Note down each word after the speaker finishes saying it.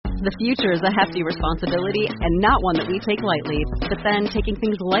The future is a hefty responsibility and not one that we take lightly. But then, taking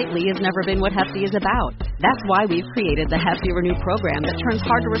things lightly has never been what Hefty is about. That's why we've created the Hefty Renew program that turns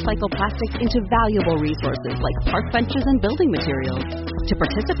hard-to-recycle plastics into valuable resources like park benches and building materials. To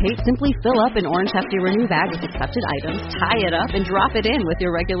participate, simply fill up an orange Hefty Renew bag with accepted items, tie it up, and drop it in with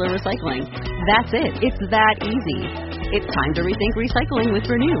your regular recycling. That's it. It's that easy. It's time to rethink recycling with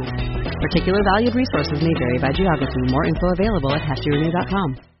Renew. Particular valued resources may vary by geography. More info available at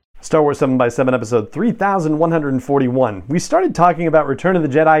heftyrenew.com. Star Wars 7x7 episode 3141. We started talking about Return of the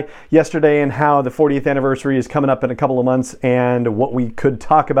Jedi yesterday and how the 40th anniversary is coming up in a couple of months and what we could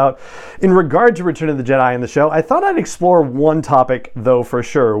talk about in regard to Return of the Jedi in the show. I thought I'd explore one topic though for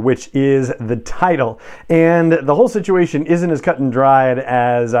sure, which is the title. And the whole situation isn't as cut and dried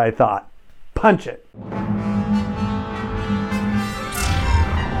as I thought. Punch it.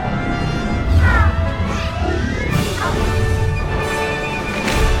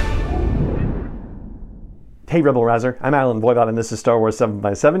 Hey Rebel Rouser, I'm Alan Voivod and this is Star Wars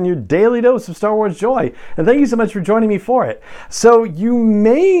 7x7, your daily dose of Star Wars joy. And thank you so much for joining me for it. So you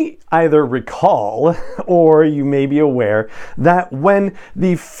may either recall or you may be aware that when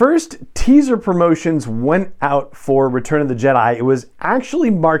the first teaser promotions went out for Return of the Jedi, it was actually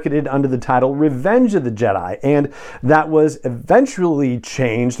marketed under the title Revenge of the Jedi. And that was eventually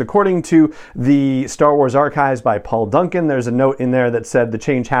changed. According to the Star Wars Archives by Paul Duncan, there's a note in there that said the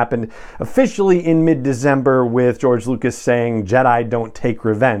change happened officially in mid-December with George Lucas saying Jedi don't take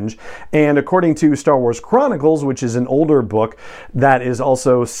revenge. And according to Star Wars Chronicles, which is an older book that is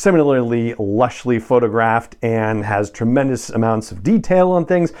also similarly lushly photographed and has tremendous amounts of detail on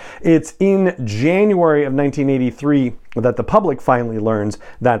things, it's in January of 1983 that the public finally learns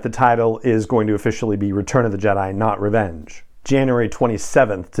that the title is going to officially be Return of the Jedi, not Revenge. January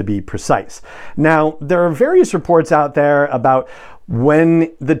 27th to be precise. Now, there are various reports out there about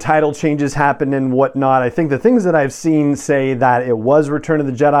when the title changes happened and whatnot. I think the things that I've seen say that it was Return of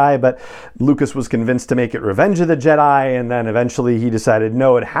the Jedi, but Lucas was convinced to make it Revenge of the Jedi, and then eventually he decided,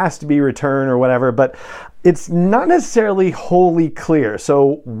 no, it has to be Return or whatever, but it's not necessarily wholly clear.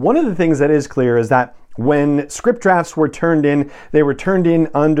 So one of the things that is clear is that when script drafts were turned in, they were turned in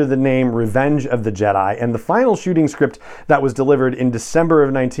under the name Revenge of the Jedi, and the final shooting script that was delivered in December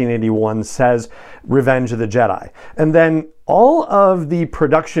of 1981 says Revenge of the Jedi. And then all of the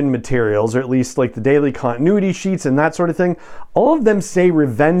production materials, or at least like the daily continuity sheets and that sort of thing, all of them say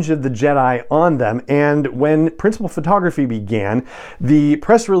Revenge of the Jedi on them. And when principal photography began, the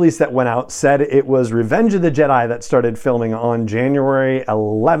press release that went out said it was Revenge of the Jedi that started filming on January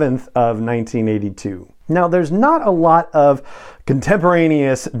 11th of 1982. Now, there's not a lot of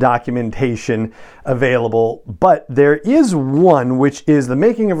contemporaneous documentation available, but there is one, which is The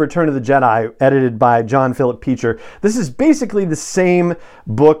Making of Return of the Jedi, edited by John Philip Peacher. This is basically the same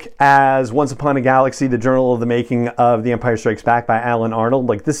book as Once Upon a Galaxy, The Journal of the Making of The Empire Strikes Back by Alan Arnold.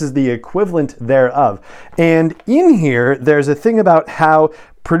 Like, this is the equivalent thereof. And in here, there's a thing about how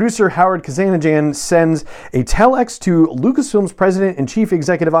producer Howard Kazanajan sends a telex to Lucasfilm's president and chief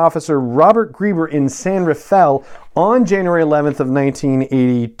executive officer Robert Grieber in San Rafael on January 11th of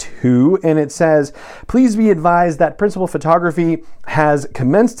 1982, and it says, please be advised that principal photography has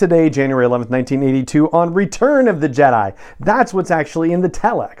commenced today, January 11th, 1982, on Return of the Jedi. That's what's actually in the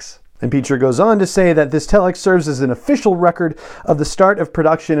telex. And Peacher goes on to say that this telex serves as an official record of the start of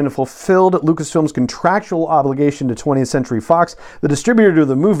production and fulfilled Lucasfilm's contractual obligation to 20th Century Fox, the distributor of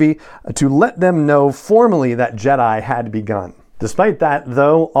the movie, to let them know formally that Jedi had begun. Despite that,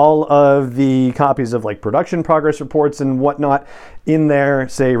 though, all of the copies of like production progress reports and whatnot in there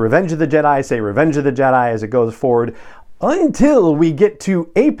say Revenge of the Jedi, say Revenge of the Jedi as it goes forward, until we get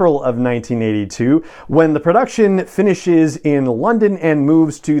to April of 1982, when the production finishes in London and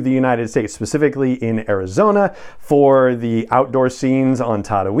moves to the United States, specifically in Arizona for the outdoor scenes on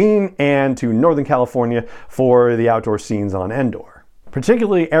Tatooine and to Northern California for the outdoor scenes on Endor.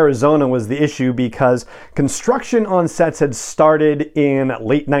 Particularly Arizona was the issue because construction on sets had started in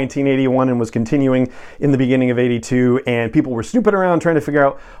late 1981 and was continuing in the beginning of 82, and people were snooping around trying to figure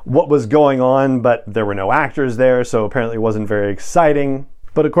out what was going on, but there were no actors there, so apparently it wasn't very exciting.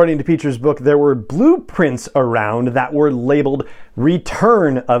 But according to Peacher's book, there were blueprints around that were labeled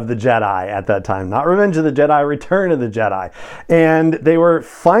Return of the Jedi at that time. Not Revenge of the Jedi, Return of the Jedi. And they were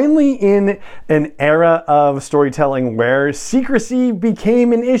finally in an era of storytelling where secrecy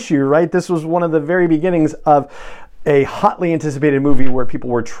became an issue, right? This was one of the very beginnings of a hotly anticipated movie where people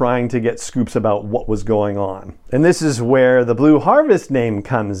were trying to get scoops about what was going on. And this is where the Blue Harvest name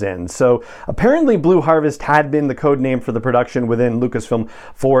comes in. So apparently Blue Harvest had been the code name for the production within Lucasfilm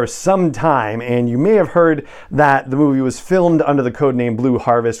for some time, and you may have heard that the movie was filmed under the code name Blue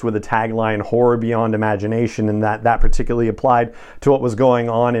Harvest with a tagline horror beyond imagination, and that particularly applied to what was going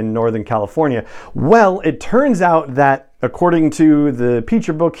on in Northern California. Well, it turns out that according to the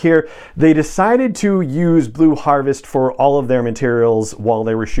feature book here, they decided to use Blue Harvest for all of their materials while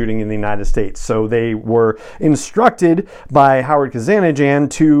they were shooting in the United States. So they were instructed by Howard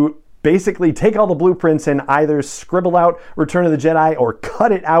Kazanajan to basically take all the blueprints and either scribble out Return of the Jedi or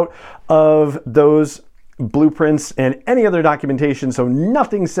cut it out of those blueprints and any other documentation, so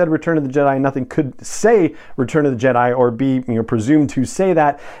nothing said Return of the Jedi, nothing could say Return of the Jedi or be presumed to say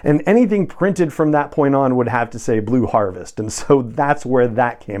that, and anything printed from that point on would have to say Blue Harvest, and so that's where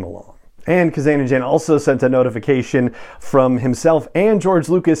that came along. And Kazanajan also sent a notification from himself and George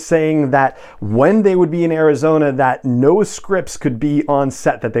Lucas saying that when they would be in Arizona, that no scripts could be on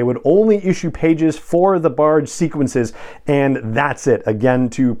set, that they would only issue pages for the barge sequences, and that's it, again,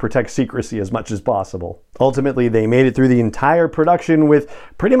 to protect secrecy as much as possible. Ultimately, they made it through the entire production with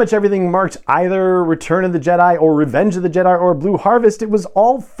pretty much everything marked either Return of the Jedi or Revenge of the Jedi or Blue Harvest. It was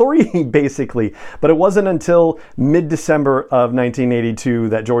all three, basically. But it wasn't until mid-December of 1982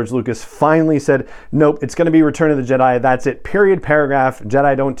 that George Lucas finally said, nope, it's going to be Return of the Jedi. That's it. Period. Paragraph.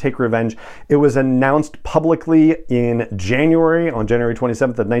 Jedi don't take revenge. It was announced publicly in January, on January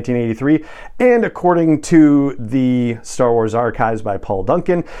 27th of 1983. And according to the Star Wars Archives by Paul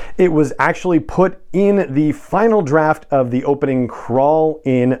Duncan, it was actually put in the final draft of the opening crawl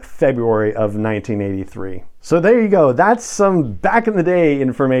in February of 1983. So there you go. That's some back in the day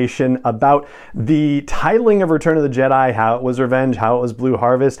information about the titling of Return of the Jedi, how it was Revenge, how it was Blue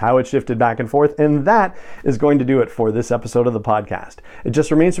Harvest, how it shifted back and forth, and that is going to do it for this episode of the podcast. It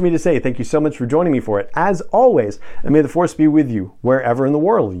just remains for me to say thank you so much for joining me for it, as always, and may the Force be with you wherever in the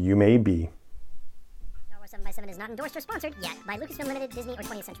world you may be. 7x7 is not endorsed or sponsored yet by Lucasfilm Limited, Disney, or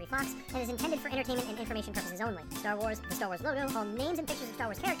 20th Century Fox, and is intended for entertainment and information purposes only. Star Wars, the Star Wars logo, all names and pictures of Star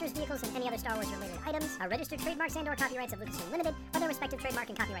Wars characters, vehicles, and any other Star Wars-related items are registered trademarks and/or copyrights of Lucasfilm Limited, or their respective trademark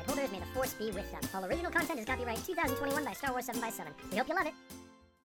and copyright holders. May the Force be with them. All original content is copyright 2021 by Star Wars 7x7. We hope you love it.